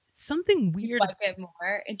guy, something weird. Like it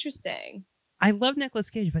more interesting. I love Nicolas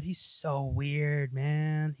Cage, but he's so weird,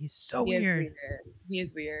 man. He's so weird. He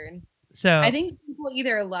is weird. So I think people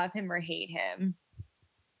either love him or hate him.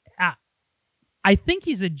 I think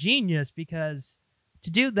he's a genius because to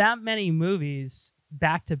do that many movies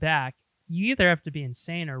back to back, you either have to be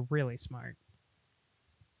insane or really smart.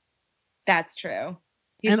 That's true.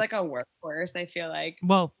 He's like a workhorse, I feel like.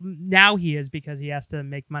 Well, now he is because he has to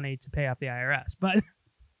make money to pay off the IRS. But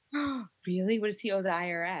really? What does he owe the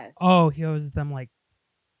IRS? Oh, he owes them like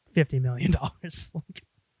 $50 million.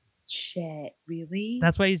 Shit, really?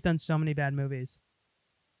 That's why he's done so many bad movies.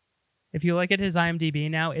 If you look at his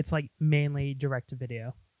IMDb now, it's like mainly direct to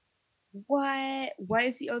video. What? Why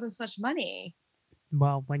does he owe them so much money?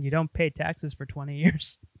 Well, when you don't pay taxes for 20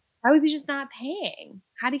 years. How is he just not paying?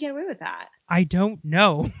 How did he get away with that? I don't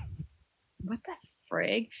know. What the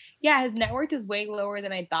frig? Yeah, his net worth is way lower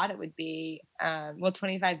than I thought it would be. Well,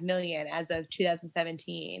 25 million as of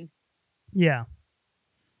 2017. Yeah.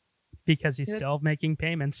 Because he's still making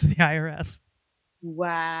payments to the IRS.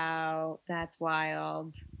 Wow, that's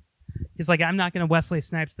wild. He's like, I'm not going to Wesley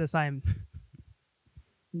Snipes this.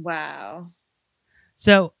 Wow.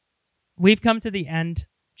 So we've come to the end.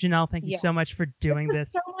 Janelle, thank you so much for doing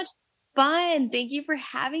this. So much fun. Thank you for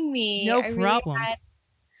having me. No problem.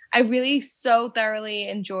 I really so thoroughly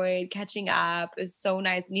enjoyed catching up. It was so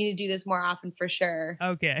nice. I need to do this more often for sure.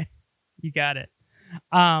 Okay. You got it.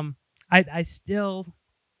 I'm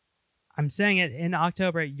saying it in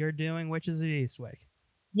October, you're doing Witches of Eastwick.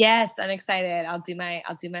 Yes, I'm excited. I'll do my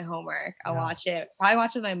homework. I'll watch it. Probably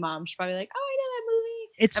watch it with my mom. She's probably like, "Oh, I know that movie."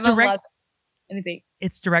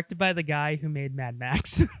 It's directed by the guy who made Mad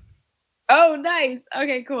Max. Oh, nice.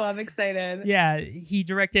 Okay, cool. I'm excited. Yeah, he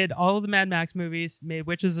directed all of the Mad Max movies, made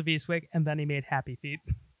Witches of Eastwick, and then he made Happy Feet.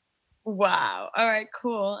 Wow. All right,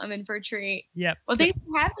 cool. I'm in for a treat. Yep. Well, thanks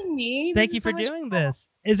for having me. Thank you for doing this.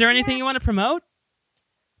 Is there anything you want to promote?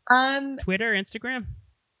 Twitter, Instagram?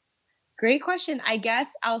 Great question. I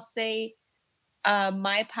guess I'll say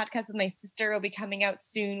my podcast with my sister will be coming out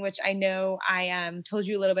soon, which I know I told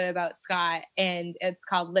you a little bit about, Scott, and it's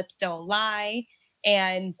called Lips Don't Lie,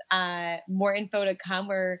 and more info to come.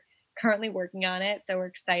 We're currently working on it, so we're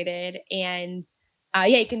excited. And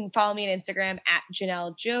you can follow me on Instagram at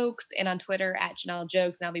Janelle Jokes and on Twitter at Janelle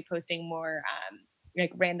Jokes, and I'll be posting more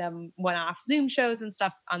like random one-off Zoom shows and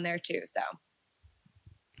stuff on there too. So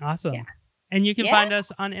awesome. Yeah. And you can find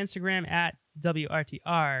us on Instagram at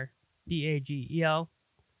WRTRBAGLBSKT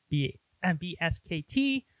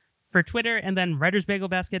for Twitter, and then Writer's Bagel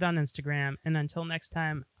Basket on Instagram. And until next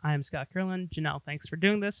time, I'm Scott Curlin. Janelle, thanks for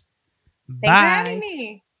doing this. Thanks for having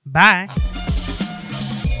me. Bye.